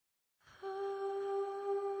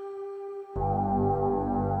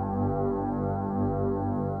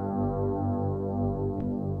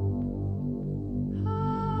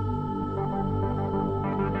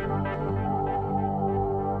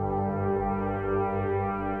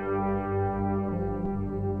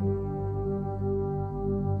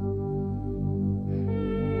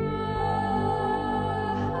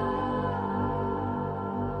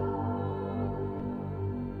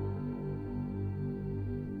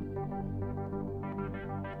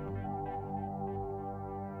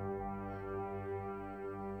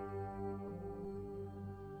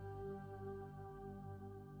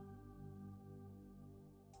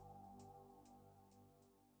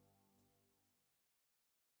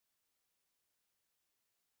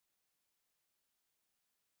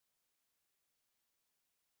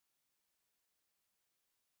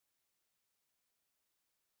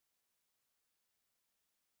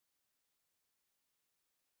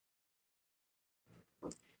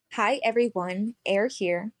Hi everyone, Air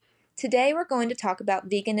here. Today we're going to talk about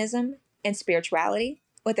veganism and spirituality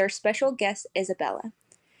with our special guest Isabella.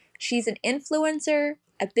 She's an influencer,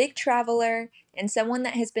 a big traveler, and someone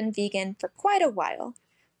that has been vegan for quite a while.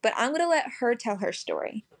 But I'm going to let her tell her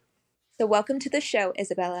story. So, welcome to the show,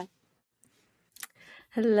 Isabella.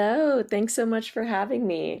 Hello, thanks so much for having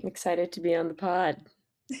me. I'm excited to be on the pod.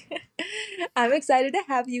 I'm excited to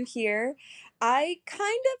have you here. I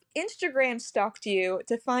kind of Instagram stalked you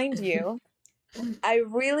to find you. I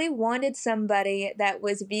really wanted somebody that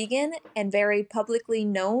was vegan and very publicly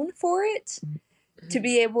known for it to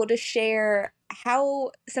be able to share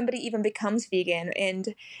how somebody even becomes vegan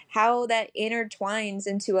and how that intertwines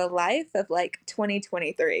into a life of like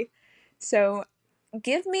 2023. So,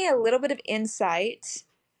 give me a little bit of insight.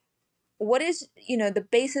 What is, the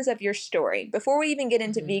basis of your story? Before we even get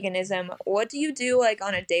into Mhm. veganism, what do you do like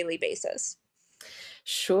on a daily basis?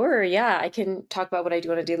 Sure, yeah, I can talk about what I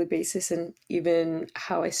do on a daily basis and even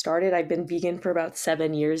how I started. I've been vegan for about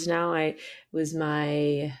 7 years now. I was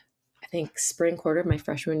I think, spring quarter of my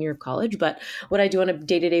freshman year of college. But what I do on a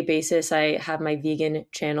day to day basis, I have my vegan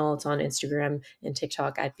channel. It's on Instagram and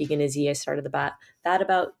TikTok at Veganizzy. I started that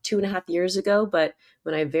about 2.5 years ago. But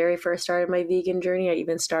when I very first started my vegan journey, I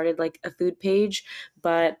even started like a food page.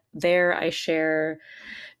 But there I share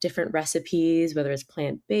different recipes, whether it's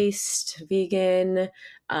plant based, vegan,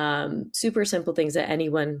 super simple things that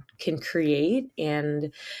anyone can create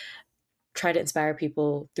and try to inspire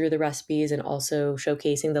people through the recipes and also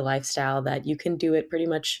showcasing the lifestyle that you can do it pretty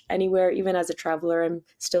much anywhere. Even as a traveler, I'm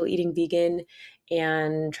still eating vegan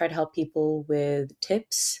and try to help people with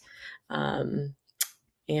tips um,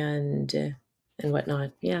 and and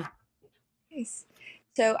whatnot. Yeah. Nice.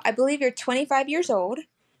 So, I believe you're 25 years old.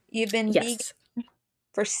 You've been vegan Yes.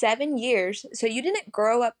 for 7 years. So, you didn't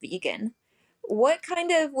grow up vegan. What kind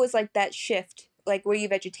of was like that shift? Like, were you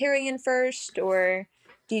vegetarian first, or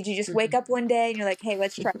did you just wake up one day and you're like, hey,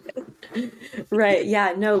 let's try this? Right.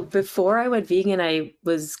 Yeah. No, before I went vegan, I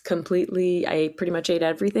pretty much ate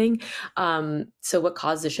everything. So what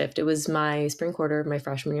caused the shift? It was my spring quarter of my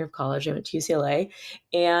freshman year of college. I went to UCLA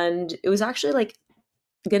and it was actually like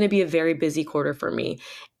going to be a very busy quarter for me.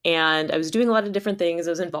 And I was doing a lot of different things.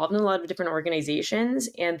 I was involved in a lot of different organizations.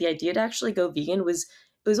 And the idea to actually go vegan it was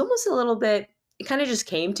almost a little bit, it kind of just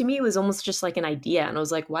came to me. It was almost just like an idea. And I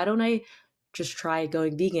was like, why don't I just try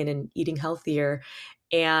going vegan and eating healthier?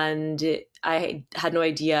 And I had no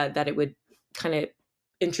idea that it would kind of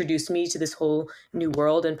introduce me to this whole new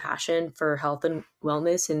world and passion for health and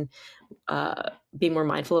wellness and being more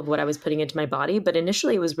mindful of what I was putting into my body. But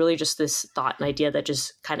initially, it was really just this thought and idea that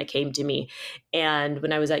just kind of came to me. And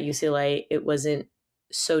when I was at UCLA, it wasn't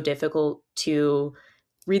so difficult to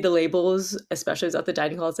read the labels, especially as at the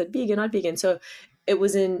dining hall, it said vegan, not vegan. So it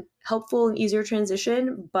was an helpful and easier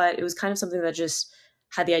transition, but it was kind of something that just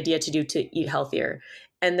had the idea to do to eat healthier.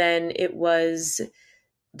 And then it was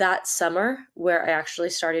that summer where I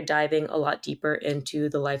actually started diving a lot deeper into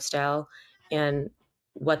the lifestyle and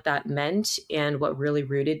what that meant and what really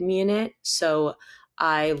rooted me in it. So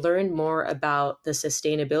I learned more about the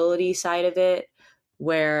sustainability side of it,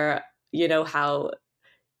 where, how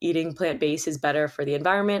eating plant based is better for the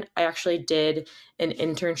environment. I actually did an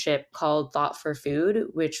internship called Thought for Food,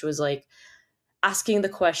 which was like asking the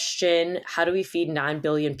question, how do we feed 9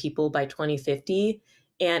 billion people by 2050?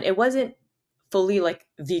 And it wasn't fully like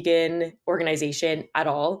vegan organization at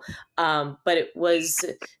all. But it was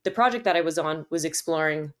the project that I was on was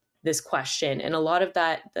exploring this question. And a lot of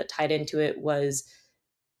that tied into it was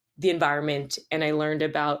the environment. And I learned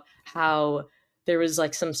about how there was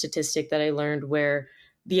like some statistic that I learned where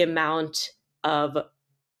the amount of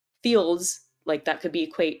fields like that could be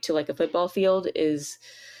equate to like a football field is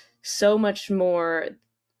so much more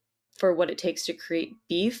for what it takes to create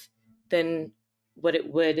beef than what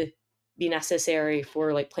it would be necessary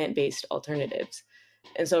for like plant-based alternatives.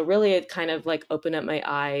 And so really it kind of like opened up my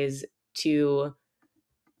eyes to,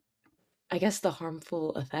 I guess, the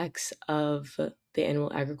harmful effects of the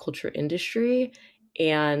animal agriculture industry.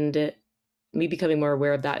 And me becoming more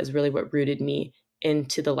aware of that is really what rooted me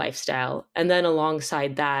into the lifestyle. And then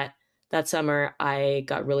alongside that summer, I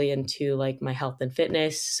got really into like my health and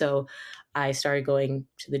fitness. So I started going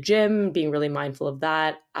to the gym, being really mindful of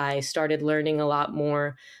that. I started learning a lot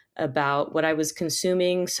more about what I was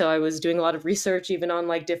consuming. So I was doing a lot of research, even on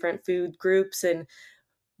like different food groups and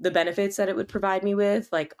the benefits that it would provide me with.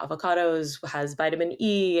 Like avocados has vitamin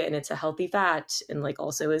E and it's a healthy fat, and like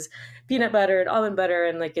also is peanut butter and almond butter,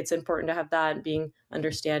 and like it's important to have that, and being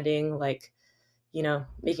understanding like,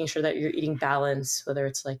 making sure that you're eating balance, whether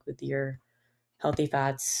it's like with your healthy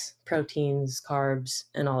fats, proteins, carbs,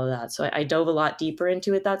 and all of that. So I dove a lot deeper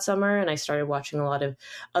into it that summer, and I started watching a lot of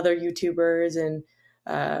other YouTubers and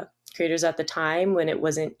creators at the time when it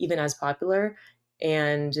wasn't even as popular,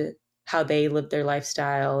 and how they lived their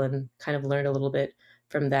lifestyle, and kind of learned a little bit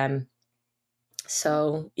from them.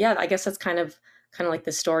 So yeah, I guess that's kind of like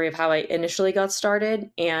the story of how I initially got started,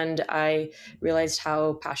 and I realized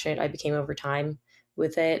how passionate I became over time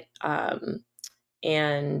with it.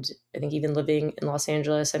 And I think even living in Los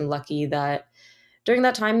Angeles, I'm lucky that during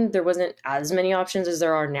that time there wasn't as many options as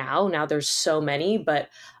there are now. Now there's so many, but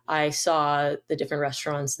I saw the different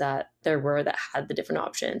restaurants that there were that had the different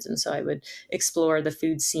options, and so I would explore the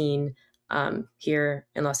food scene here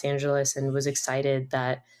in Los Angeles, and was excited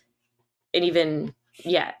that, and even,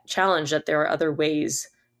 yeah, challenged that there are other ways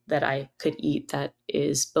that I could eat that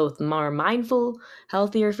is both more mindful,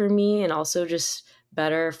 healthier for me, and also just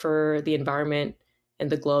better for the environment and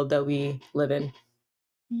the globe that we live in.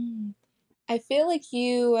 Mm. I feel like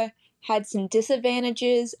you had some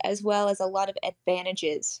disadvantages as well as a lot of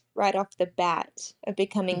advantages right off the bat of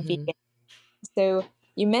becoming Hmm. vegan. So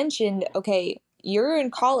you mentioned, okay, you're in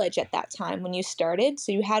college at that time when you started,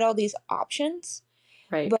 so you had all these options.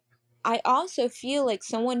 Right, But I also feel like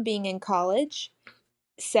someone being in college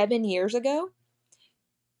 7 years ago,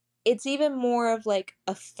 it's even more of like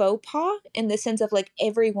a faux pas in the sense of like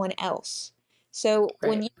everyone else. So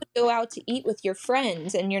when right. you would go out to eat with your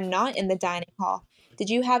friends and you're not in the dining hall, did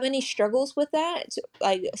you have any struggles with that?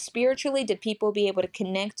 Like spiritually, did people be able to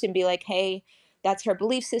connect and be like, hey, that's her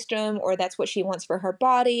belief system, or that's what she wants for her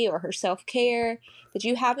body or her self care? Did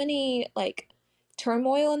you have any like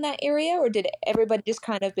turmoil in that area, or did everybody just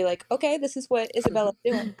kind of be like, okay, this is what Isabella's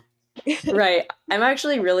doing? Right. I'm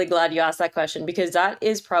actually really glad you asked that question, because that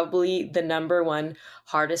is probably the number one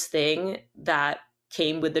hardest thing that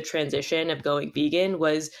came with the transition of going vegan,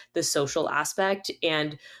 was the social aspect.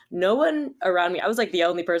 And no one around me, I was like the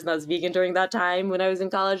only person that was vegan during that time when I was in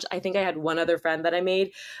college. I think I had one other friend that I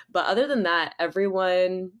made, but other than that,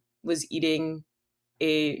 everyone was eating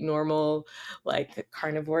a normal, like,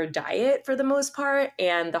 carnivore diet for the most part.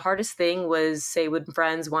 And the hardest thing was, say, when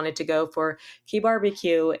friends wanted to go for K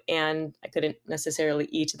barbecue and I couldn't necessarily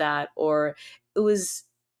eat that, or it was,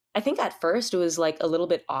 I think at first it was like a little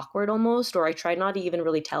bit awkward almost, or I tried not to even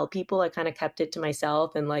really tell people. I kind of kept it to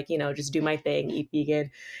myself and, like, just do my thing, eat vegan.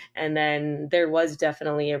 And then there was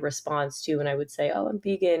definitely a response to when I would say, oh, I'm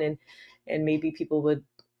vegan, and maybe people would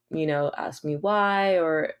ask me why.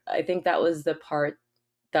 Or I think that was the part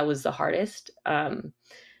that was the hardest.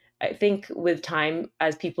 I think with time,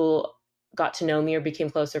 as people got to know me or became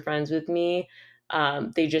closer friends with me,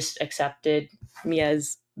 they just accepted me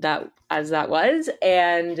as that was,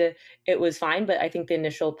 and it was fine. But I think the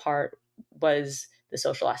initial part was the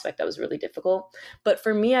social aspect that was really difficult. But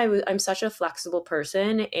for me, I'm such a flexible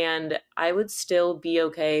person, and I would still be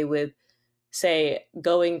okay with, say,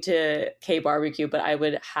 going to K barbecue, but I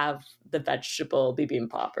would have the vegetable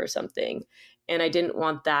bibimbap or something. And I didn't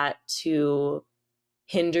want that to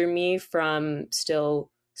hinder me from still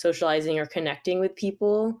socializing or connecting with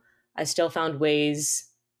people. I still found ways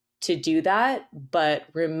to do that, but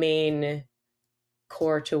remain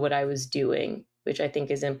core to what I was doing, which I think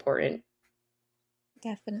is important.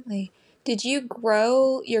 Definitely. Did you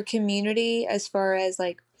grow your community as far as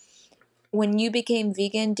like when you became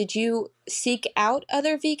vegan, did you seek out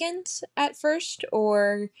other vegans at first,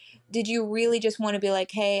 or did you really just want to be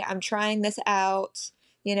like, hey, I'm trying this out?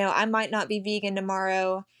 I might not be vegan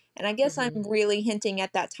tomorrow. And I guess I'm Hmm. really hinting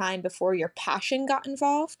at that time before your passion got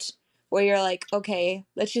involved, where you're like, okay,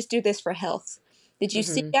 let's just do this for health. Did you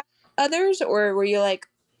seek Hmm. out others, or were you like,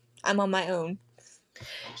 I'm on my own?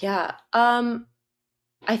 Yeah.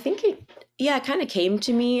 I think it kind of came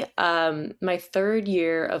to me. My third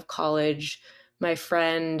year of college, my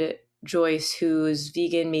friend Joyce, who's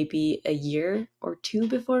vegan maybe a year or two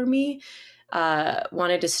before me,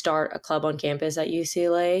 wanted to start a club on campus at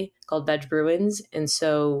UCLA called Veg Bruins. And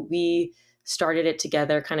so we started it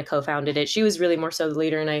together, kind of co founded it. She was really more so the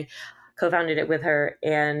leader, and I co founded it with her.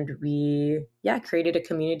 And we, yeah, created a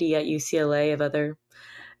community at UCLA of other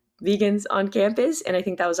vegans on campus. And I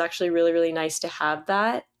think that was actually really, really nice to have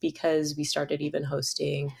that, because we started even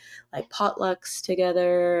hosting like potlucks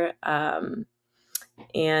together,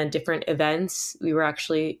 and different events. We were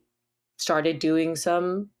actually started doing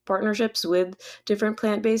some partnerships with different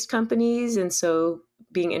plant-based companies. And so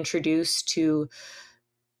being introduced to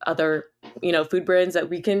other, food brands that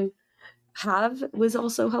we can have was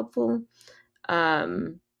also helpful.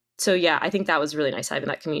 Um, so yeah, I think that was really nice having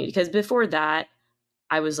that community, because before that,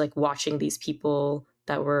 I was like watching these people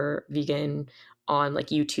that were vegan on like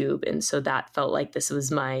YouTube, and so that felt like this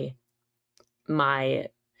was my,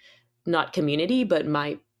 not community, but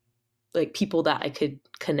my like people that I could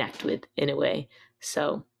connect with in a way.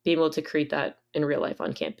 So being able to create that in real life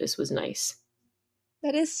on campus was nice.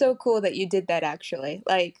 That is so cool that you did that actually.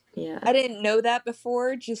 Like, Yeah. I didn't know that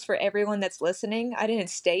before, just for everyone that's listening. I didn't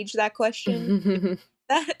stage that question.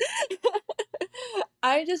 That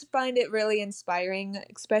I just find it really inspiring,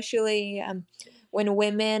 especially when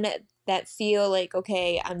women that feel like,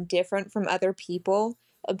 okay, I'm different from other people,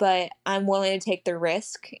 but I'm willing to take the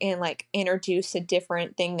risk and like introduce a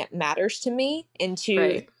different thing that matters to me into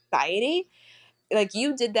Right. society. Like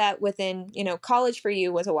you did that within, college for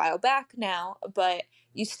you was a while back now, but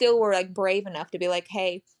you still were like brave enough to be like,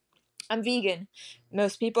 hey, I'm vegan.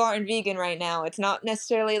 Most people aren't vegan right now. It's not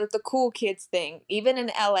necessarily like the cool kids thing. Even in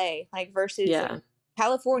LA, like versus like Yeah.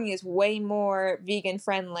 California is way more vegan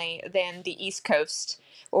friendly than the East Coast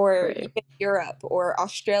or Right. even Europe or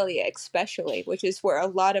Australia especially, which is where a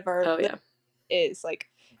lot of our Oh yeah. is like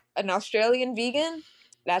an Australian vegan.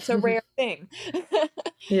 That's a rare thing.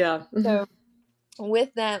 Yeah. So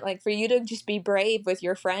with that, like for you to just be brave with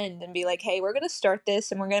your friend and be like, hey, we're going to start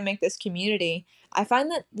this and we're going to make this community, I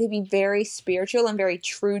find that to be very spiritual and very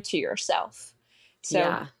true to yourself. So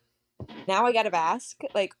Yeah. now I got to ask,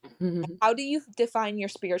 like, Hmm. how do you define your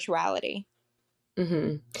spirituality?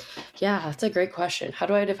 Hmm. Yeah, that's a great question. How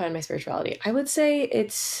do I define my spirituality? I would say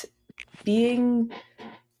it's being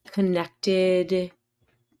connected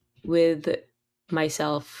with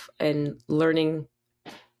myself and learning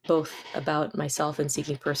both about myself and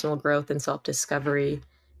seeking personal growth and self discovery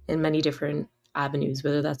in many different avenues,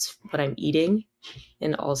 whether that's what I'm eating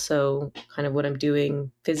and also kind of what I'm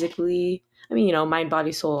doing physically. I mean, mind,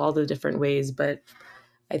 body, soul, all the different ways, but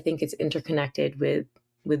I think it's interconnected with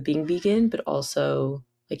being vegan, but also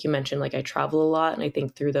like you mentioned, like I travel a lot, and I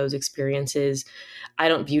think through those experiences, I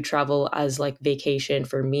don't view travel as like vacation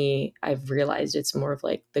for me. I've realized it's more of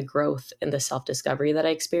like the growth and the self discovery that I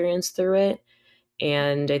experience through it.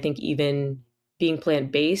 And I think even being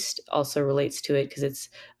plant based also relates to it because it's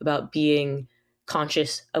about being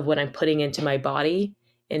conscious of what I'm putting into my body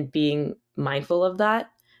and being mindful of that,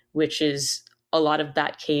 which is a lot of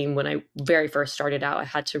that came when I very first started out. I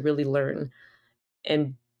had to really learn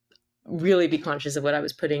and really be conscious of what I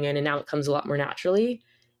was putting in. And now it comes a lot more naturally.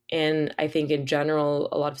 And I think in general,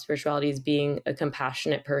 a lot of spirituality is being a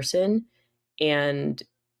compassionate person and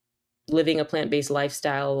living a plant-based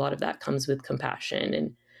lifestyle. A lot of that comes with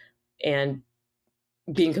compassion and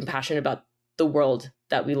being compassionate about the world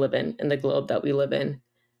that we live in and the globe that we live in.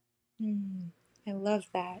 Hmm, I love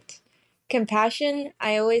that. Compassion,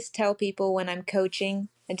 I always tell people when I'm coaching,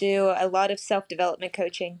 I do a lot of self development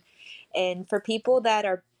coaching. And for people that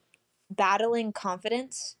are battling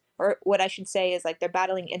confidence, or what I should say is like they're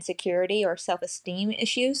battling insecurity or self esteem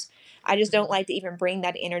issues. I just don't like to even bring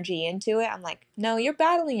that energy into it. I'm like, no, you're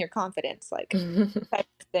battling your confidence. Like, type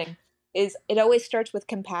of thing is it always starts with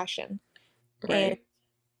compassion. And Right.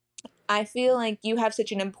 I feel like you have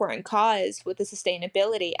such an important cause with the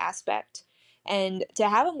sustainability aspect. And to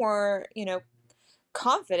have a more,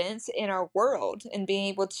 confidence in our world and being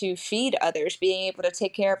able to feed others, being able to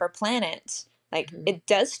take care of our planet. Like Mhm. it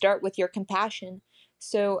does start with your compassion.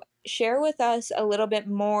 So, share with us a little bit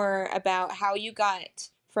more about how you got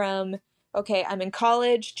from, okay, I'm in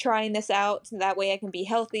college trying this out so that way I can be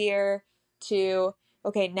healthier, to,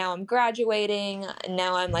 okay, now I'm graduating, and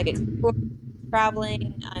now I'm like exploring,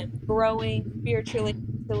 traveling, I'm growing spiritually,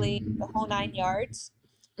 mentally, the whole nine yards.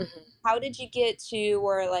 Mhm. How did you get to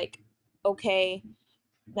where, like, okay,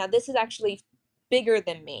 now this is actually bigger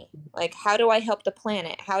than me. Like, how do I help the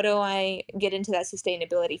planet? How do I get into that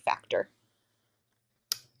sustainability factor?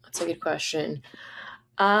 That's a good question.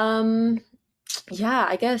 Um, yeah,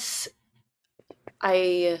 I guess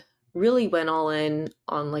I really went all in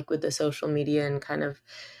on like with the social media and kind of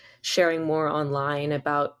sharing more online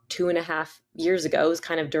about 2.5 years ago. It was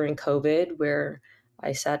kind of during COVID where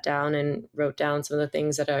I sat down and wrote down some of the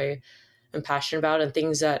things that I am passionate about and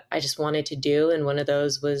things that I just wanted to do. And one of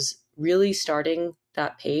those was really starting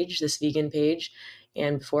that page, this vegan page.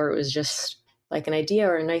 And before it was just like an idea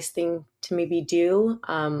or a nice thing to maybe do.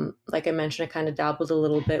 Like I mentioned, I kind of dabbled a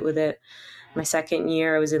little bit with it my second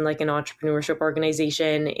year. I was in like an entrepreneurship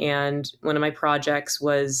organization, and one of my projects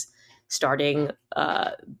was starting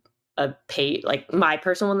a page. Like my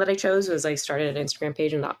personal one that I chose was I started an Instagram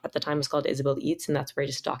page, and that at the time was called Ysabel Eats, and that's where I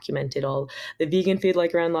just documented all the vegan food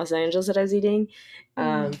like around Los Angeles that I was eating.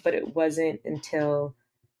 Mm. But it wasn't until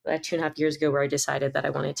 2.5 years ago where I decided that I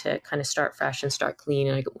wanted to kind of start fresh and start clean.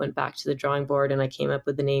 And I went back to the drawing board and I came up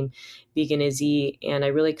with the name Vegan Izzy. And I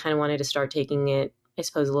really kind of wanted to start taking it I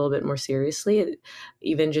suppose, a little bit more seriously.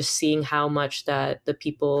 Even just seeing how much that the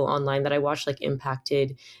people online that I watched like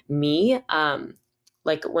impacted me.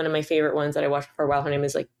 Like one of my favorite ones that I watched for a while, her name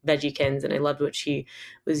is like Veggykins, and I loved what she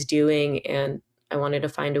was doing, and I wanted to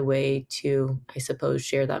find a way to, I suppose,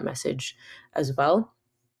 share that message as well.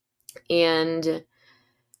 And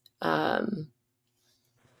um,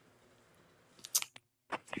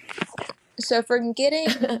 So for getting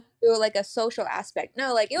to like a social aspect,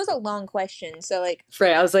 no, like it was a long question. So like,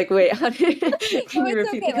 right, I was like, wait, no, can you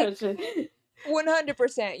it's repeat the okay. Like question?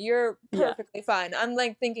 100%, you're Yeah. perfectly fine. I'm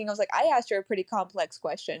like thinking, I was like, I asked her a pretty complex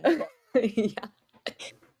question. Yeah.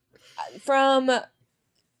 From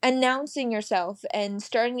announcing yourself and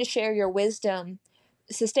starting to share your wisdom,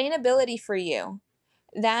 sustainability for you,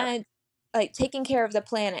 that like taking care of the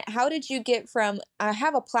planet. How did you get from I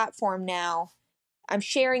have a platform now, I'm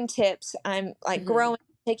sharing tips, I'm like Mhm. growing,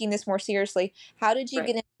 taking this more seriously. How did you Right.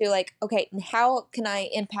 get into like, okay, how can I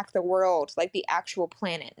impact the world, like the actual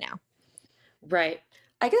planet now? Right.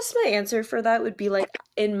 I guess my answer for that would be like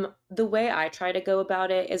the way I try to go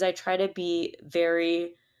about it is I try to be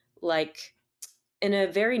very like in a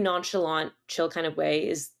very nonchalant, chill kind of way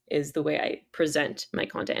is the way I present my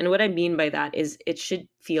content. And what I mean by that is it should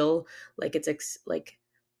feel like it's like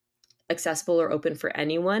accessible or open for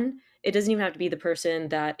anyone. It doesn't even have to be the person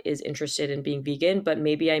that is interested in being vegan, but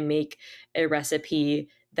maybe I make a recipe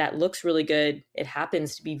that looks really good. It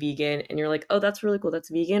happens to be vegan, and you're like, oh, that's really cool. That's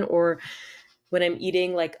vegan. Or when I'm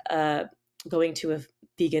eating like going to a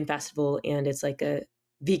vegan festival and it's like a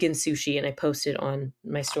vegan sushi and I post it on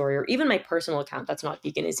my story or even my personal account that's not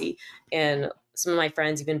veganisy. And some of my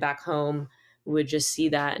friends, even back home, would just see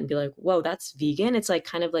that and be like, whoa, that's vegan. It's like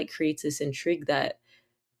kind of like creates this intrigue that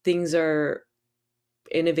things are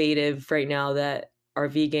innovative right now that are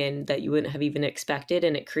vegan that you wouldn't have even expected,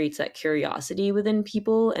 and it creates that curiosity within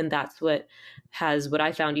people. And that's what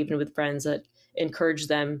I found, even with friends, that encourage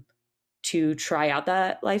them to try out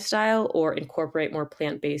that lifestyle or incorporate more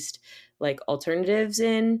plant-based like alternatives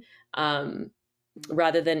in,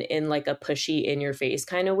 rather than in like a pushy in your face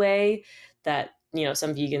kind of way that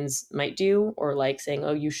some vegans might do, or like saying,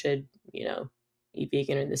 oh, you should eat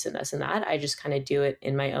vegan or this and this and that. I just kind of do it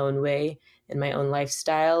in my own way, in my own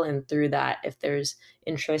lifestyle, and through that, if there's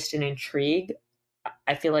interest and intrigue,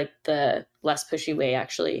 I feel like the less pushy way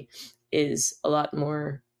actually is a lot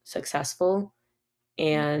more successful.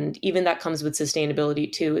 And even that comes with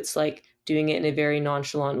sustainability too. It's like doing it in a very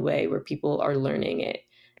nonchalant way where people are learning it,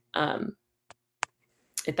 um,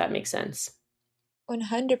 if that makes sense.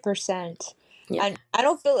 100%. Yeah. And I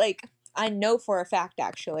don't feel like I know for a fact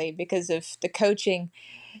actually because of the coaching,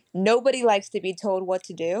 nobody likes to be told what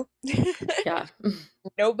to do. Yeah.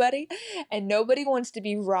 Nobody, and nobody wants to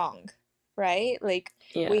be wrong, right? Like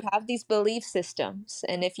Yeah. we have these belief systems,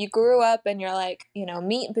 and if you grew up and you're like,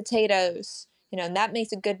 meat and potatoes, and that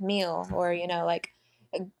makes a good meal, or like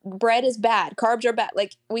bread is bad, carbs are bad.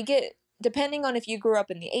 Like we get, depending on if you grew up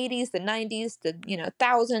in the 80s, the 90s, the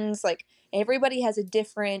thousands, like everybody has a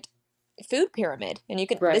different food pyramid, and this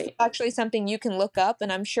is Right. actually something you can look up,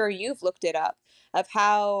 and I'm sure you've looked it up, of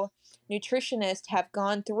how nutritionists have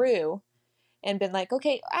gone through and been like,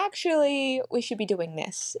 okay, actually, we should be doing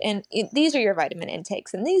this. And these are your vitamin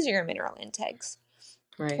intakes, and these are your mineral intakes.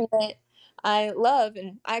 Right. What I love,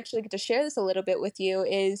 and I actually get to share this a little bit with you,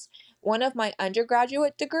 is one of my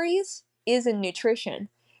undergraduate degrees is in nutrition.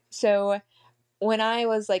 So when I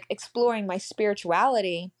was like exploring my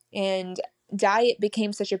spirituality and diet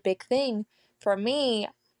became such a big thing for me,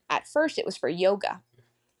 at first it was for yoga.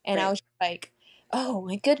 And I Right. was like, oh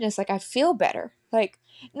my goodness, like I feel better. Like,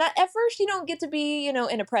 not at first, you don't get to be, in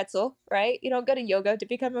a pretzel, right? You don't go to yoga to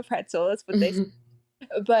become a pretzel. That's what they say.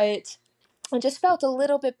 But I just felt a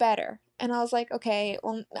little bit better. And I was like, okay,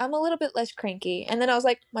 well, I'm a little bit less cranky. And then I was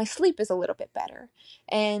like, my sleep is a little bit better.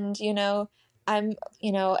 And, I'm,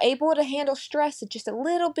 able to handle stress just a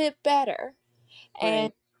little bit better. And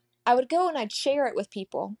Right. I would go and I'd share it with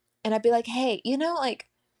people. And I'd be like, hey, like,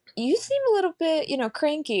 you seem a little bit,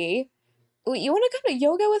 cranky. You want to come to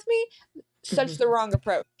yoga with me? Such the wrong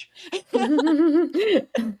approach.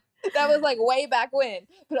 That was like way back when,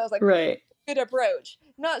 but I was like, Right. good approach,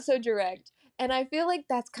 not so direct. And I feel like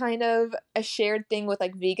that's kind of a shared thing with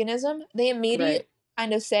like veganism. They immediately Right.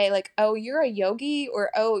 kind of say like, oh, you're a yogi, or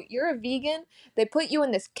oh, you're a vegan. They put you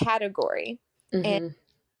in this category, and Hmm.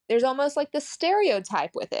 there's almost like the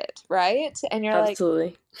stereotype with it, right? And you're like,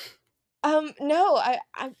 Absolutely. no, I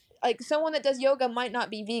like someone that does yoga might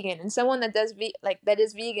not be vegan, and someone that does that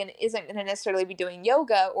is vegan isn't going to necessarily be doing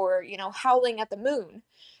yoga or howling at the moon.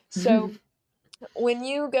 So when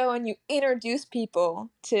you go and you introduce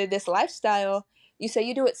people to this lifestyle, you say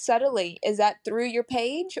you do it subtly. Is that through your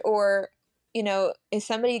page, or is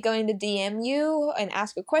somebody going to DM you and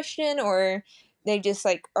ask a question, or they just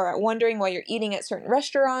like are wondering why you're eating at certain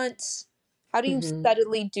restaurants? How do you Hmm.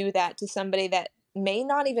 subtly do that to somebody that may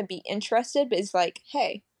not even be interested, but is like,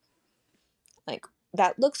 hey, like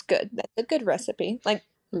that looks good. That's a good recipe. Like,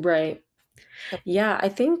 Right. Yeah, I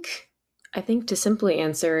think to simply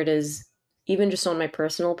answer it is even just on my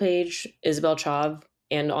personal page, Isabel Chav,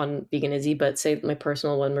 and on Vegan Izzy, but say my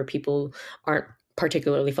personal one where people aren't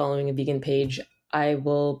particularly following a vegan page, I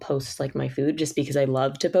will post like my food just because I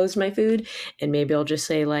love to post my food. And maybe I'll just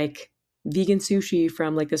say like vegan sushi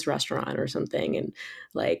from like this restaurant or something, and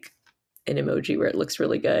like an emoji where it looks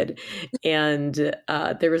really good. And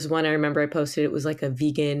there was one I remember I posted, it was like a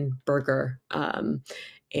vegan burger.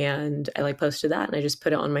 And I like posted that and I just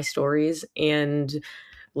put it on my stories. And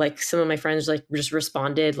like some of my friends like just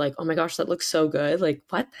responded like, oh my gosh, that looks so good. Like,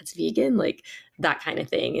 what? That's vegan? Like that kind of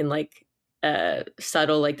thing. And like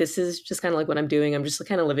subtle, like this is just kind of like what I'm doing. I'm just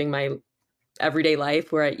kind of living my everyday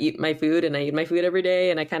life where I eat my food and I eat my food every day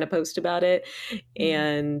and I kind of post about it.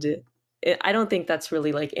 And I don't think that's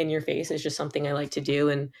really like in your face. It's just something I like to do.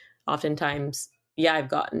 And oftentimes, yeah, I've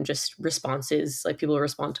gotten just responses like people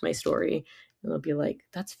respond to my story and they'll be like,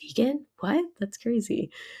 that's vegan? What? That's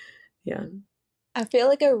crazy. Yeah. I feel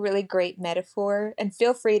like a really great metaphor, and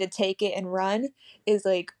feel free to take it and run, is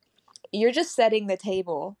like you're just setting the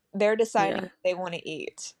table. They're deciding Yeah. what they want to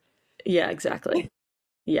eat. Yeah, exactly.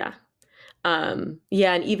 Yeah.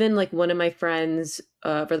 Yeah, and even like one of my friends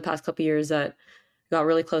for the past couple years that I got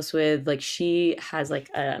really close with, like she has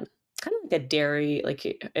like kind of like a dairy, like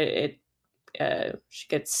she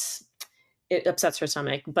gets it upsets her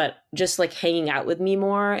stomach, but just like hanging out with me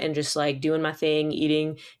more and just like doing my thing,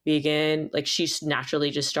 eating vegan, like she's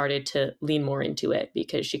naturally just started to lean more into it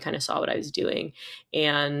because she kind of saw what I was doing.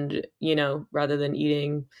 And, rather than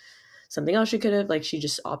eating something else she could have, like she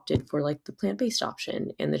just opted for like the plant-based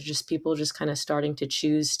option. And there's just people just kind of starting to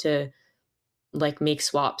choose to like make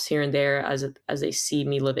swaps here and there as they see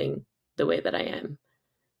me living the way that I am.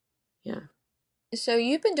 Yeah. So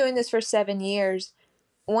you've been doing this for 7 years.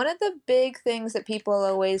 One of the big things that people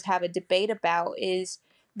always have a debate about is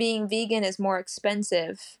being vegan is more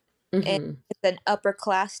expensive and Hmm. it's an upper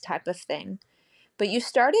class type of thing. But you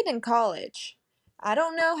started in college. I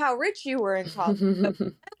don't know how rich you were in college, but when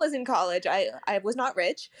I was in college, I was not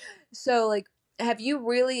rich. So like, have you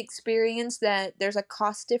really experienced that there's a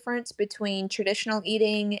cost difference between traditional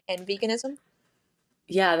eating and veganism?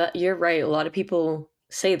 Yeah, you're right. A lot of people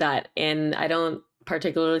say that, and I don't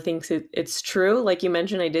particularly think it's true. Like you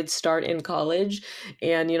mentioned, I did start in college,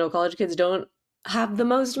 and college kids don't have the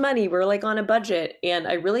most money. We're like on a budget, and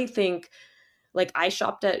I really think like I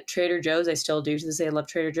shopped at Trader Joe's. I still do to this day. I love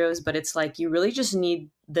Trader Joe's, but it's like you really just need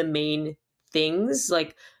the main things,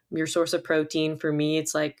 like your source of protein. For me,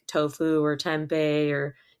 it's like tofu or tempeh,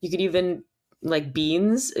 or you could even like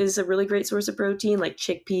beans is a really great source of protein, like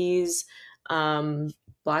chickpeas, um,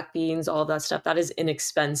 black beans, all that stuff. That is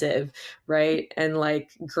inexpensive, right? And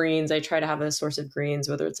like greens, I try to have a source of greens,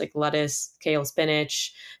 whether it's like lettuce, kale,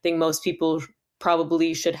 spinach. I think most people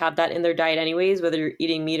probably should have that in their diet anyways, whether you're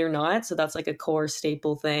eating meat or not. So that's like a core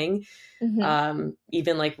staple thing. Hmm.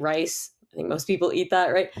 Even like rice, I think most people eat that,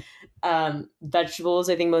 right? Vegetables,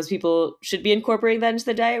 I think most people should be incorporating that into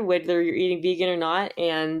the diet, whether you're eating vegan or not.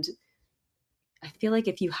 And I feel like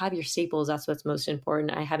if you have your staples, that's what's most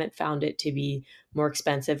important. I haven't found it to be more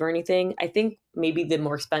expensive or anything. I think maybe the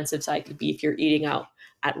more expensive side could be if you're eating out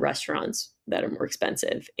at restaurants that are more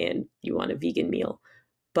expensive and you want a vegan meal.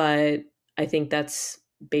 But I think that's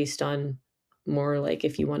based on more like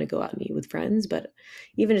if you want to go out and eat with friends. But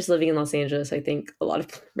even just living in Los Angeles, I think a lot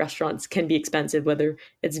of restaurants can be expensive, whether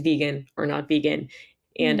it's vegan or not vegan.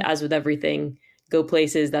 And as with everything, go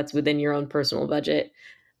places that's within your own personal budget.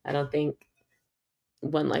 I don't think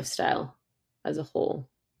one lifestyle as a whole,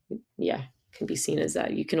 yeah, can be seen as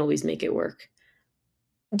that. You can always make it work.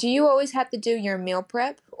 Do you always have to do your meal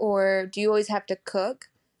prep, or do you always have to cook?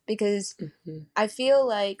 Because Hmm. I feel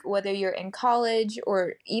like whether you're in college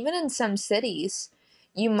or even in some cities,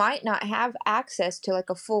 you might not have access to like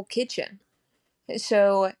a full kitchen.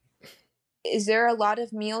 So, is there a lot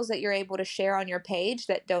of meals that you're able to share on your page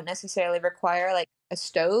that don't necessarily require like a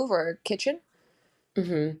stove or a kitchen?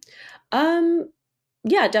 Hmm. Um,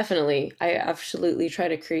 Yeah, definitely. I absolutely try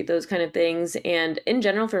to create those kind of things. And in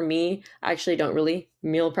general, for me, I actually don't really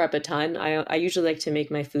meal prep a ton. I usually like to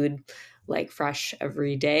make my food like fresh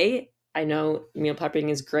every day. I know meal prepping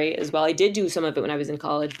is great as well. I did do some of it when I was in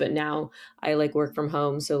college, but now I like work from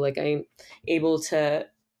home. So like I'm able to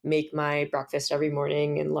make my breakfast every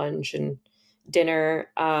morning and lunch and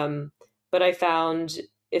dinner. But I found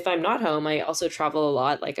if I'm not home, I also travel a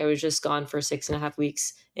lot. Like I was just gone for 6.5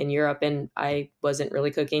 weeks in Europe and I wasn't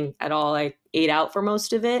really cooking at all. I ate out for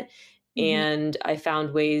most of it. Mhm. And I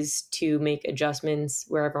found ways to make adjustments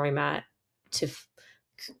wherever I'm at to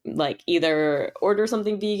like either order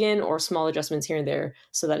something vegan or small adjustments here and there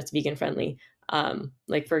so that it's vegan friendly.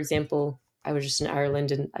 Like for example, I was just in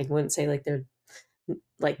Ireland and I wouldn't say like they're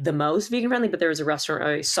like the most vegan friendly, but there was a restaurant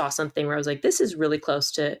I saw something where I was like, this is really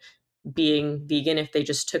close to being vegan if they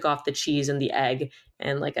just took off the cheese and the egg.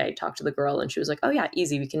 And like I talked to the girl and she was like, oh yeah,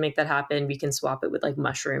 easy. We can make that happen. We can swap it with like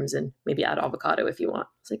mushrooms and maybe add avocado if you want.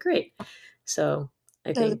 I was like, great. So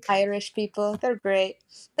I Those think, Irish people, they're great.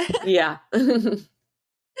 yeah.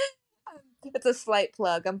 It's a slight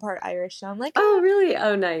plug. I'm part Irish, so I'm like, Oh, ah. really?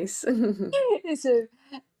 Oh, nice. So,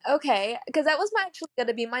 okay, because that was actually going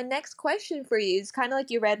to be my next question for you. It's kind of like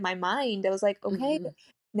you read my mind. I was like, okay, Mhm.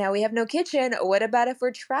 now we have no kitchen. What about if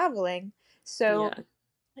we're traveling? So Yeah,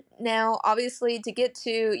 now, obviously, to get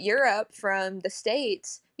to Europe from the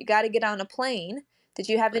States, you got to get on a plane. Did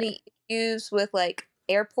you have right. any issues with like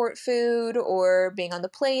airport food or being on the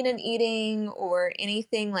plane and eating or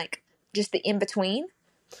anything like just the in between?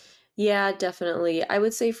 Yeah, definitely. I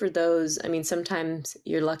would say for those, I mean, sometimes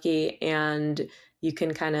you're lucky and you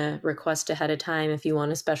can kind of request ahead of time if you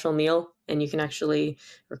want a special meal and you can actually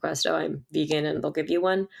request, oh, I'm vegan and they'll give you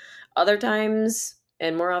one. Other times,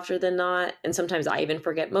 and more often than not, and sometimes I even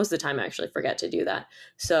forget, most of the time I actually forget to do that.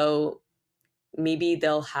 So maybe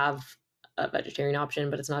they'll have a vegetarian option,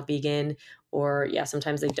 but it's not vegan. Or, yeah,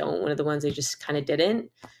 sometimes they don't. One of the ones they just kind of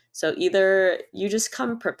didn't. So either you just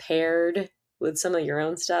come prepared with some of your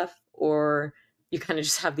own stuff, or you kind of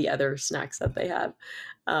just have the other snacks that they have.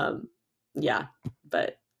 Um, yeah,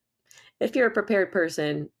 but if you're a prepared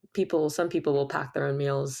person, some people will pack their own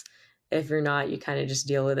meals. If you're not, you kind of just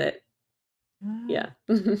deal with it. Ah, Yeah.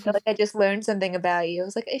 I feel like I just learned something about you. I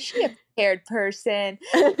was like, is she a prepared person?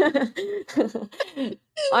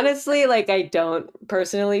 Honestly, like I don't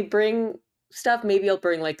personally bring stuff. Maybe I'll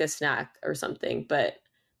bring like a snack or something, but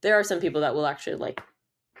there are some people that will actually like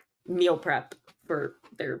meal prep for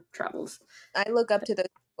their travels. I look up to those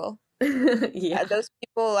people. Yeah. Those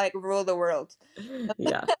people like rule the world.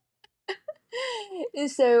 Yeah.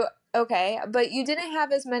 So, okay, but you didn't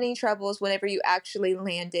have as many troubles whenever you actually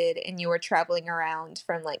landed and you were traveling around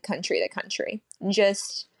from like country to country.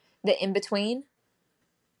 Just the in between.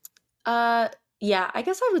 Uh yeah, I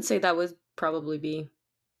guess I would say that would probably be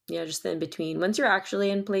yeah, just the in between. Once you're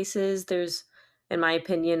actually in places, there's in my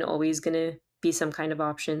opinion always going to be some kind of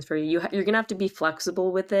options for you. You're going to have to be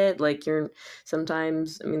flexible with it. Like you're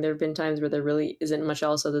sometimes, I mean there've been times where there really isn't much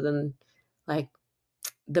else other than like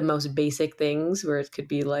the most basic things where it could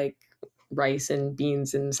be like rice and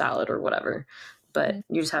beans and salad or whatever. Mhm. But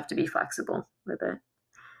you just have to be flexible with it.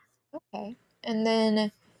 Okay. And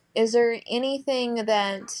then is there anything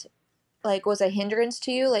that like was a hindrance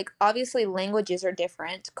to you? Like obviously languages are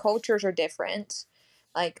different, cultures are different.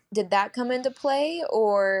 Like did that come into play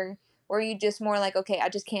or were you just more like okay, I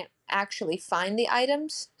just can't actually find the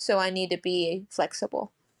items, so I need to be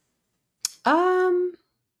flexible? Um,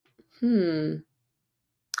 hmm.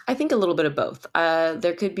 I think a little bit of both.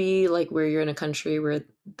 There could be like where you're in a country where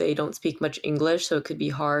they don't speak much English, so it could be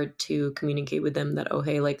hard to communicate with them that, oh,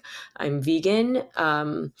 hey, like I'm vegan.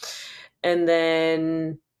 And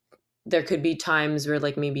then there could be times where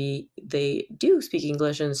like maybe they do speak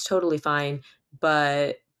English and it's totally fine,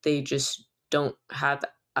 but they just don't have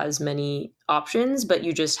as many options, but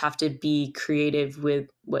you just have to be creative with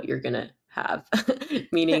what you're gonna have.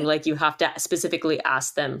 Meaning like you have to specifically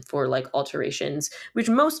ask them for like alterations, which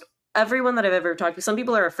most everyone that I've ever talked to, some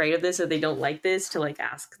people are afraid of this or they don't like this to like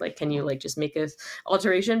ask, like, can you like just make a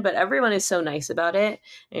alteration? But everyone is so nice about it.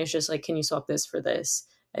 And it's just like, can you swap this for this?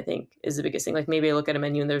 I think is the biggest thing. Like maybe I look at a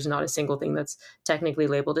menu and there's not a single thing that's technically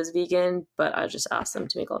labeled as vegan, but I just ask them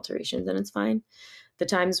to make alterations and it's fine. The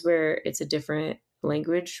times where it's a different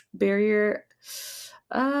language barrier,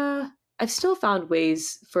 uh, I've still found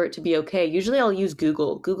ways for it to be okay. Usually I'll use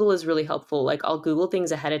Google. Google is really helpful. Like I'll Google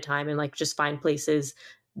things ahead of time and like just find places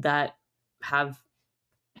that have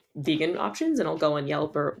vegan options and I'll go on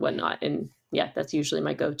Yelp or whatnot. And yeah, that's usually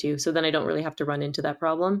my go-to. So then I don't really have to run into that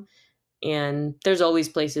problem. And there's always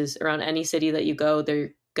places around any city that you go,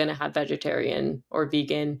 they're going to have vegetarian or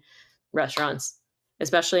vegan restaurants.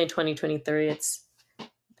 Especially in 2023, it's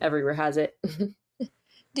everywhere has it.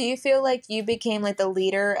 Do you feel like you became like the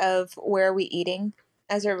leader of where are we eating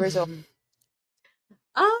as a result? um,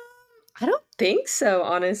 I don't think so,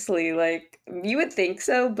 honestly. Like you would think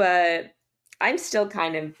so, but I'm still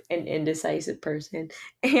kind of an indecisive person.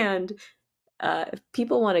 And if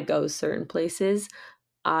people want to go certain places,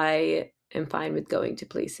 I am fine with going to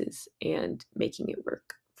places and making it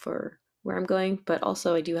work for where I'm going. But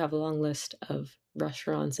also, I do have a long list of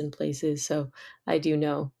restaurants and places, so I do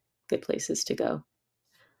know good places to go.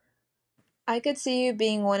 I could see you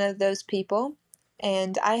being one of those people.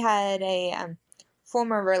 And I had a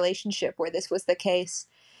former relationship where this was the case.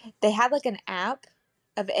 They had like an app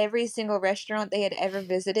of every single restaurant they had ever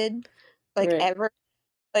visited, like Right, ever.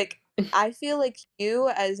 Like, I feel like you,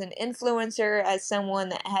 as an influencer, as someone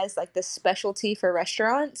that has like the specialty for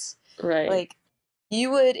restaurants, right. like,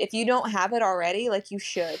 you would, if you don't have it already, like, you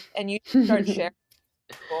should. And you start sharing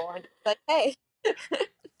people and like, hey,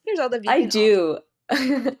 here's all the I vegan options. do.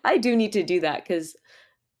 I do need to do that because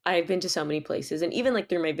I've been to so many places, and even like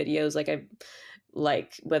through my videos, like I've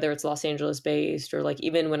like whether it's Los Angeles based or like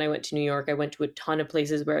even when I went to New York, I went to a ton of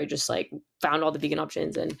places where I just like found all the vegan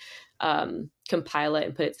options and compile it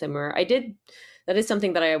and put it somewhere. I did that is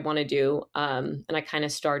something that I want to do, and I kind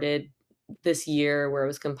of started this year where I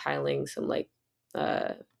was compiling some like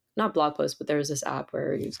uh, not blog posts, but there was this app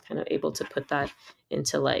where you was kind of able to put that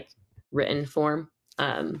into like written form.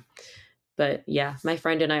 Um, but yeah, my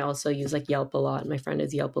friend and I also use like Yelp a lot. My friend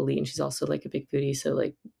is Yelp Elite and she's also like a big foodie. So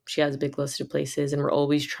like she has a big list of places and we're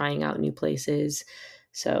always trying out new places.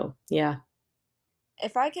 So yeah.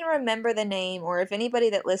 If I can remember the name, or if anybody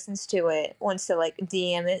that listens to it wants to like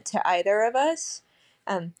DM it to either of us,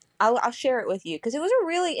 I'll share it with you because it was a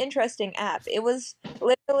really interesting app. It was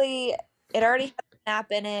literally, it already had an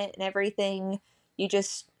app in it and everything. You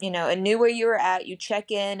just, it knew where you were at. You check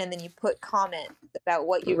in and then you put comments about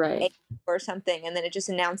what you Right. ate or something, and then it just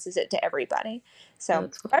announces it to everybody. So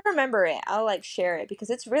That's if cool. I remember it, I'll like share it because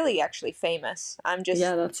it's really actually famous.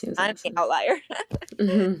 Yeah, that seems I'm the awesome. outlier.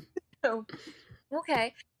 Hmm. So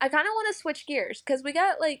okay. I kind of want to switch gears because we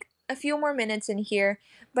got like a few more minutes in here,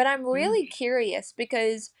 but I'm Yeah. really curious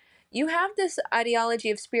because you have this ideology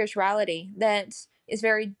of spirituality that is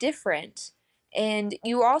very different. And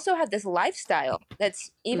you also have this lifestyle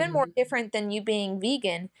that's even more Hmm. different than you being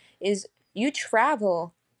vegan is you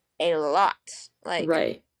travel a lot. Like,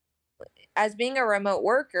 Right. as being a remote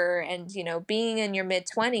worker and, being in your mid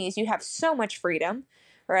 20s, you have so much freedom,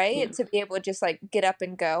 right? Yeah. To be able to just like get up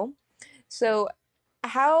and go. So,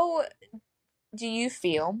 how do you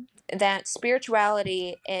feel that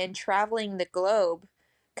spirituality and traveling the globe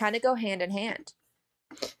kind of go hand in hand?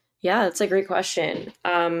 Yeah, that's a great question.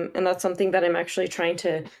 And that's something that I'm actually trying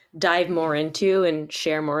to dive more into and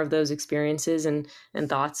share more of those experiences and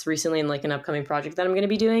thoughts recently in like an upcoming project that I'm going to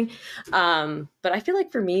be doing. But I feel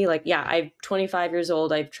like for me, like, yeah, I'm 25 years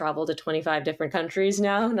old. I've traveled to 25 different countries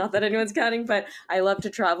now. Not that anyone's counting, but I love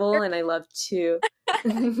to travel and I love to.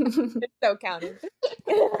 So counting.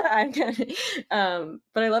 I'm kind of,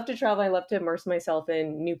 but I love to travel. I love to immerse myself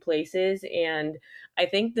in new places, and I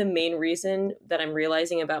think the main reason that I'm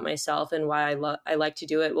realizing about myself and why I like to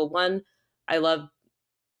do it. Well, one, I love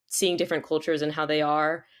seeing different cultures and how they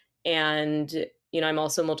are, and I'm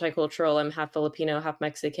also multicultural. I'm half Filipino, half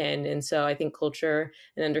Mexican, and so I think culture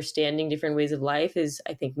and understanding different ways of life is,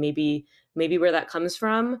 I think, maybe where that comes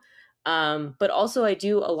from. But also, I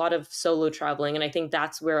do a lot of solo traveling, and I think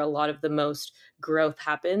that's where a lot of the most growth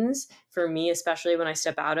happens for me, especially when I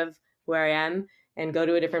step out of where I am and go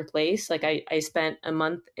to a different place. Like I spent a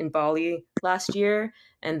month in Bali last year,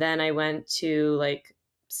 and then I went to like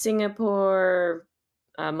Singapore,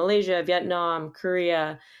 Malaysia, Vietnam,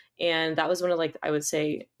 Korea, and that was one of like I would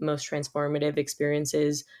say most transformative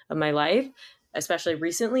experiences of my life, especially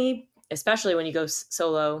recently, especially when you go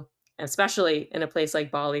solo, especially in a place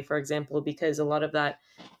like Bali, for example, because a lot of that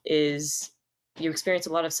is you experience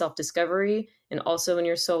a lot of self discovery, and also when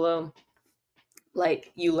you're solo,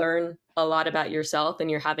 like you learn a lot about yourself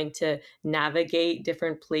and you're having to navigate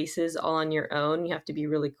different places all on your own. You have to be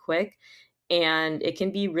really quick and it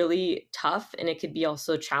can be really tough and it could be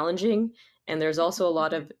also challenging. And there's also a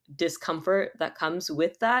lot of discomfort that comes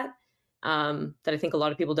with that, that I think a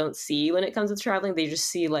lot of people don't see when it comes to traveling. They just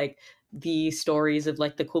see like the stories of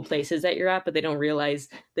like the cool places that you're at, but they don't realize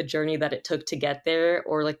the journey that it took to get there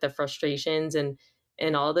or like the frustrations and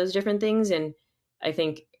all those different things. And I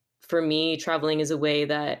think for me, traveling is a way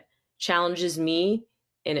that challenges me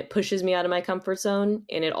and it pushes me out of my comfort zone.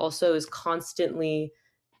 And it also is constantly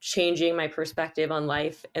changing my perspective on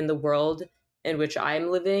life and the world in which I'm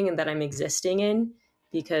living and that I'm existing in.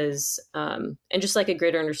 Because, and just like a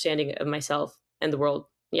greater understanding of myself and the world,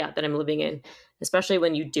 yeah, that I'm living in, especially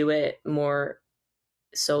when you do it more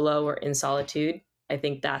solo or in solitude. I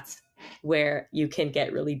think that's where you can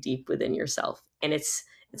get really deep within yourself. And it's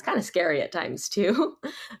kind of scary at times too.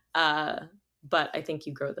 Uh, but I think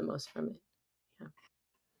you grow the most from it.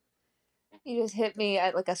 You just hit me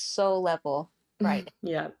at like a soul level Yeah. right now.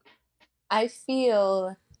 Yeah. I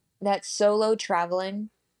feel that solo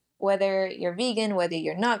traveling, whether you're vegan, whether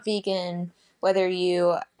you're not vegan, whether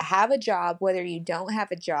you have a job, whether you don't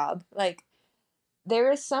have a job, like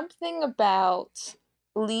there is something about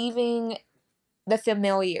leaving the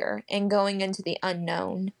familiar and going into the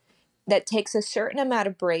unknown that takes a certain amount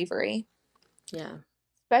of bravery, Yeah.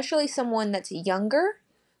 especially someone that's younger,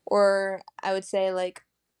 or I would say like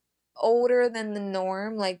older than the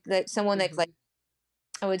norm, like that someone that's like Hmm.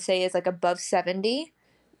 I would say is like above 70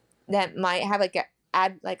 that might have like a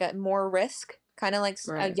add like a more risk, kind of like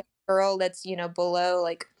a Right. young girl that's below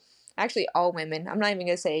like actually all women. I'm not even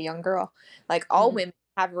gonna say a young girl. Like all Hmm. women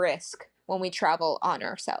have risk when we travel on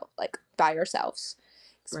ourselves, like by ourselves,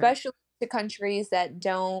 Right. especially to countries that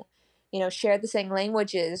don't share the same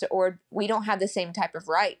languages, or we don't have the same type of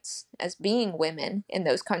rights as being women in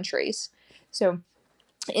those countries. So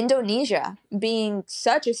Indonesia being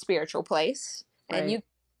such a spiritual place, and Right. you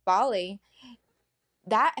Bali,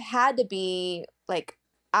 that had to be like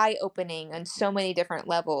eye opening on so many different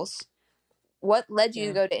levels. What led you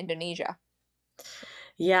to Yeah. go to Indonesia?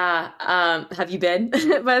 Yeah. Have you been,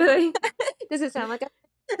 by the way? Does it sound like a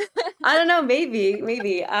I don't know, maybe.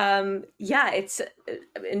 Yeah, it's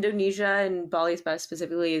Indonesia and Bali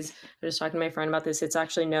specifically is, I was talking to my friend about this. It's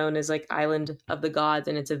actually known as like Island of the Gods,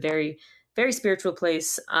 and it's a very, very spiritual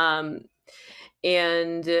place.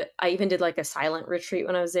 And I even did like a silent retreat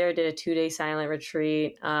when I was there. I did a 2-day silent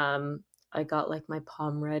retreat. I got like my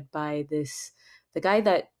palm read by the guy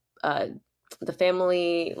that, uh, the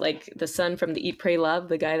family, like the son from the Eat, Pray, Love,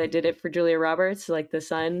 the guy that did it for Julia Roberts, like the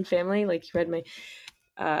Son family, like he read my,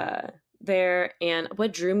 uh, there. And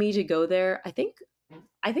what drew me to go there, I think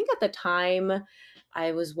at the time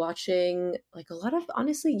I was watching like a lot of,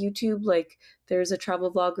 honestly, YouTube. Like there's a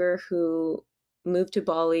travel vlogger who moved to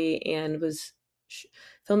Bali and was sh-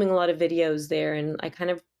 filming a lot of videos there, and I kind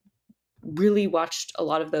of really watched a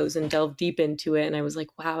lot of those and delved deep into it. And I was like,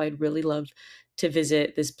 wow, I'd really love to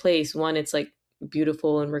visit this place. One, it's like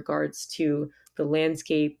beautiful in regards to the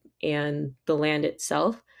landscape and the land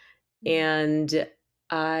itself, and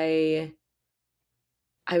I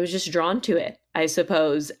I was just drawn to it, I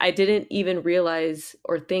suppose. I didn't even realize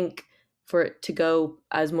or think for it to go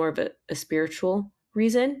as more of a spiritual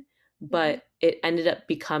reason, Mhm. but it ended up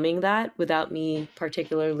becoming that without me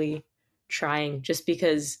particularly trying, just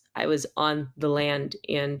because I was on the land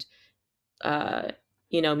and, uh,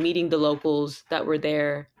 meeting the locals that were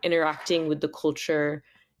there, interacting with the culture,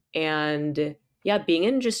 and yeah, being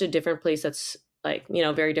in just a different place that's like,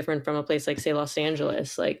 very different from a place like, say, Los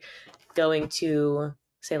Angeles, like going to,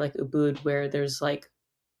 say, like Ubud, where there's like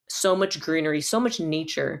so much greenery, so much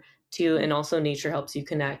nature too, and also nature helps you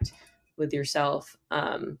connect with yourself.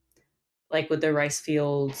 Like with the rice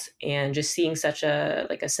fields and just seeing such a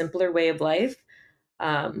like a simpler way of life.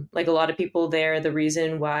 Like a lot of people there, the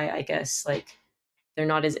reason why I guess like they're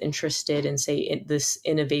not as interested in, say, in this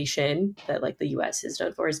innovation that like the US is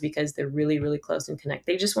known for, is because they're really, really close and connect.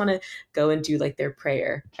 They just want to go and do like their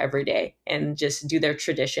prayer every day and just do their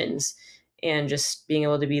traditions, and just being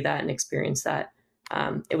able to be that and experience that.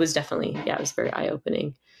 It was definitely, yeah, it was very eye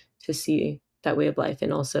opening to see that way of life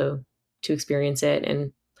and also to experience it.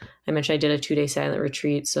 And I mentioned I did a 2-day silent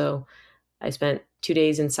retreat. So I spent 2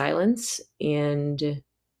 days in silence, and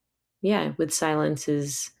yeah, with silence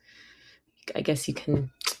is, I guess you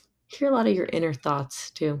can hear a lot of your inner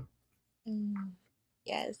thoughts too. Mm,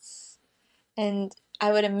 yes. And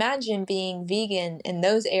I would imagine being vegan in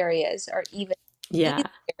those areas are even Yeah.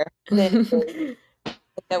 easier than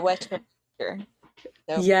the Western culture.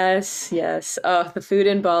 So Yes, yes. Oh, the food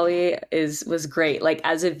in Bali is was great. Like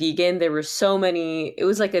as a vegan, there were so many, it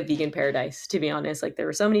was like a vegan paradise, to be honest. Like there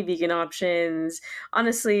were so many vegan options.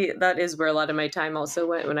 Honestly, that is where a lot of my time also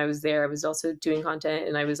went when I was there. I was also doing content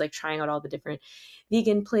and I was like trying out all the different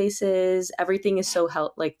vegan places. Everything is so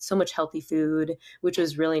like so much healthy food, which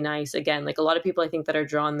was really nice. Again, like a lot of people I think that are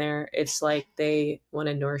drawn there, it's like they want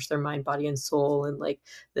to nourish their mind, body, and soul, and like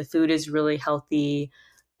the food is really healthy.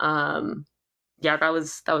 Um yeah, that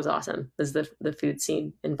was awesome. Was the food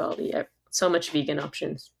scene in Bali? So much vegan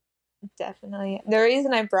options. definitely. The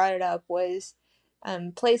reason I brought it up was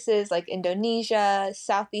places like Indonesia,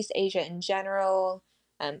 Southeast Asia in general.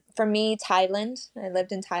 For me, Thailand. I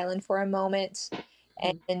lived in Thailand for a moment.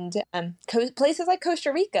 Mhm. And places like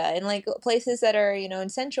Costa Rica and like places that are, in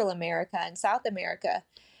Central America and South America,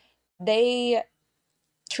 they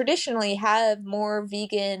traditionally have more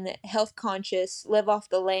vegan, health conscious, live off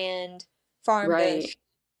the land, farm Right. bush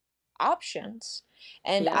options.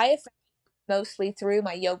 And Yep. I have mostly through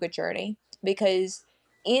my yoga journey because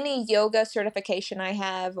any yoga certification I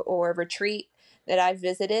have or retreat that I've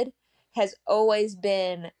visited, has always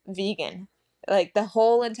been vegan. Like the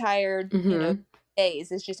whole entire, Mm-hmm.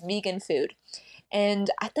 days is just vegan food. And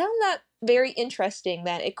I found that very interesting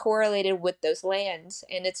that it correlated with those lands.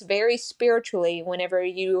 And it's very spiritually whenever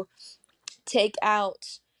you take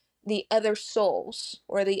out the other souls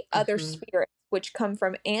or the other Mm-hmm. spirits which come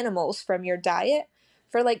from animals from your diet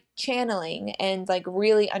for like channeling and like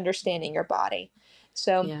really understanding your body.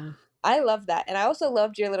 So Yeah. I love that. And I also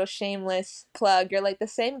loved your little shameless plug. You're like the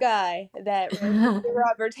same guy that read Julia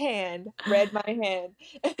Roberts' hand, read my hand.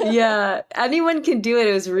 Yeah, anyone can do it.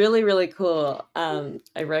 It was really, really cool.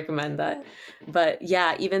 I recommend that. But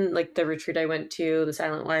yeah, even like the retreat I went to, the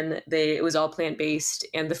silent one, it was all plant-based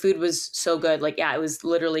and the food was so good. Like, yeah, it was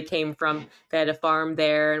literally came from, they had a farm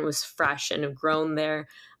there and was fresh and grown there.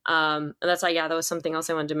 And that's why, yeah, that was something else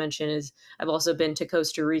I wanted to mention is I've also been to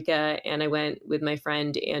Costa Rica and I went with my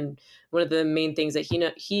friend, and one of the main things that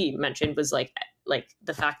he mentioned was like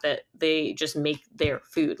the fact that they just make their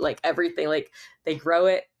food, like everything, like they grow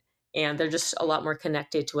it and they're just a lot more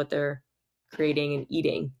connected to what they're creating and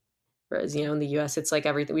eating. Whereas, in the US, it's like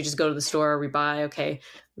everything, we just go to the store, we buy, okay,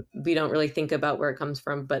 we don't really think about where it comes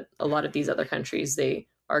from. But a lot of these other countries, they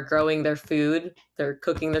are growing their food, they're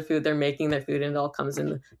cooking their food, they're making their food, and it all comes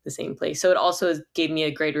in the same place. So it also gave me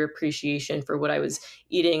a greater appreciation for what I was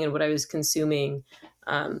eating and what I was consuming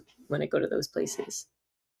when I go to those places.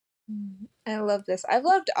 I love this. I've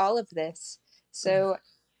loved all of this. So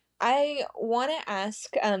I want to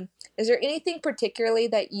ask, is there anything particularly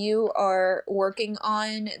that you are working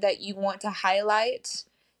on that you want to highlight?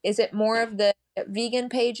 Is it more of the vegan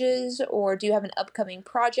pages, or do you have an upcoming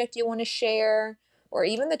project you want to share, or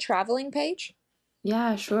even the traveling page?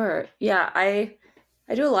 Yeah, sure. Yeah, I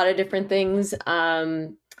do a lot of different things.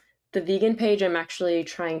 The vegan page, I'm actually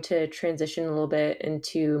trying to transition a little bit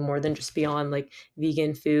into more than just beyond like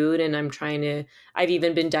vegan food. And I've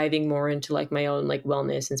even been diving more into like my own like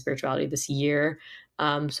wellness and spirituality this year.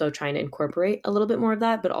 So trying to incorporate a little bit more of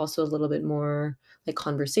that, but also a little bit more like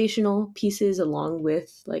conversational pieces along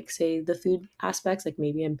with like, say, the food aspects. Like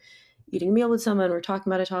maybe I'm eating a meal with someone, we're talking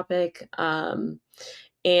about a topic.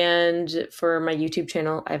 And for my YouTube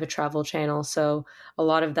channel, I have a travel channel. So a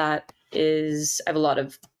lot of that is, I have a lot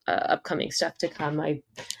of upcoming stuff to come. I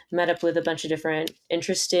met up with a bunch of different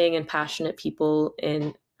interesting and passionate people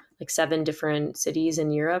in like 7 different cities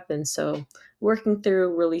in Europe. And so working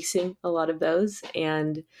through releasing a lot of those.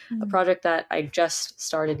 And a Mm. project that I just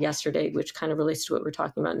started yesterday, which kind of relates to what we're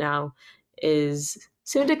talking about now, is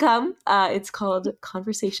soon to come. It's called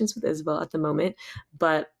Conversations with Ysabel at the moment.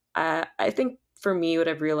 But I think for me, what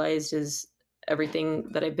I've realized is everything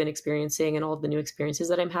that I've been experiencing and all of the new experiences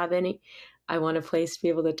that I'm having, I want a place to be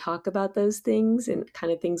able to talk about those things and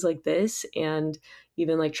kind of things like this, and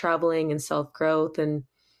even like traveling and self growth and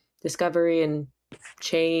discovery and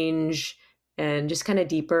change and just kind of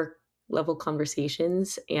deeper level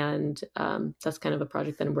conversations. And that's kind of a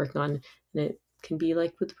project that I'm working on. And it can be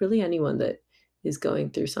like with really anyone that is going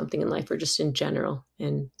through something in life or just in general,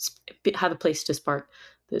 and have a place to spark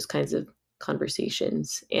those kinds of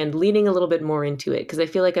conversations and leaning a little bit more into it, because I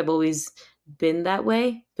feel like I've always been that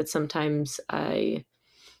way, but sometimes I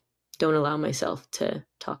don't allow myself to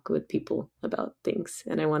talk with people about things,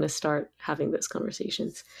 and I want to start having those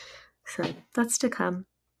conversations. So that's to come.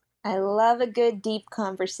 I love a good deep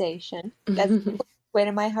conversation. That's way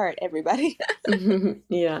to my heart, everybody.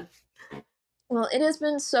 Yeah. Well, it has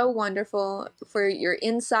been so wonderful for your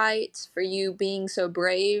insights, for you being so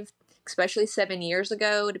brave, especially 7 years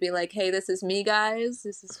ago, to be like, hey, this is me, guys.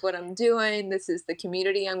 This is what I'm doing. This is the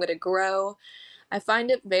community I'm going to grow. I find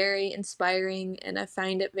it very inspiring and I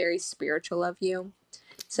find it very spiritual of you.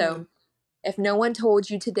 So, Oh. if no one told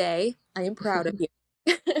you today, I am proud of you.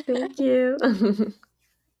 Thank you.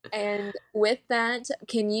 And with that,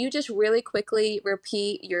 can you just really quickly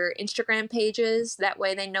repeat your Instagram pages? That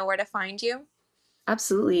way they know where to find you.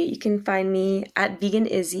 Absolutely. You can find me at Vegan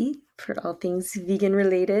Izzy for all things vegan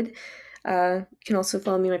related. You can also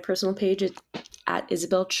follow me on my personal page at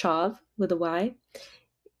Ysabel Chav with a Y.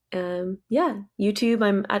 Yeah, YouTube,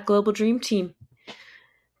 I'm at Global Dream Team.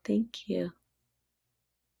 Thank you.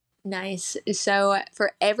 Nice. So,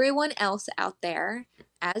 for everyone else out there,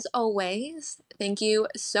 as always, thank you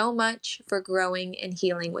so much for growing and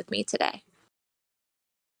healing with me today.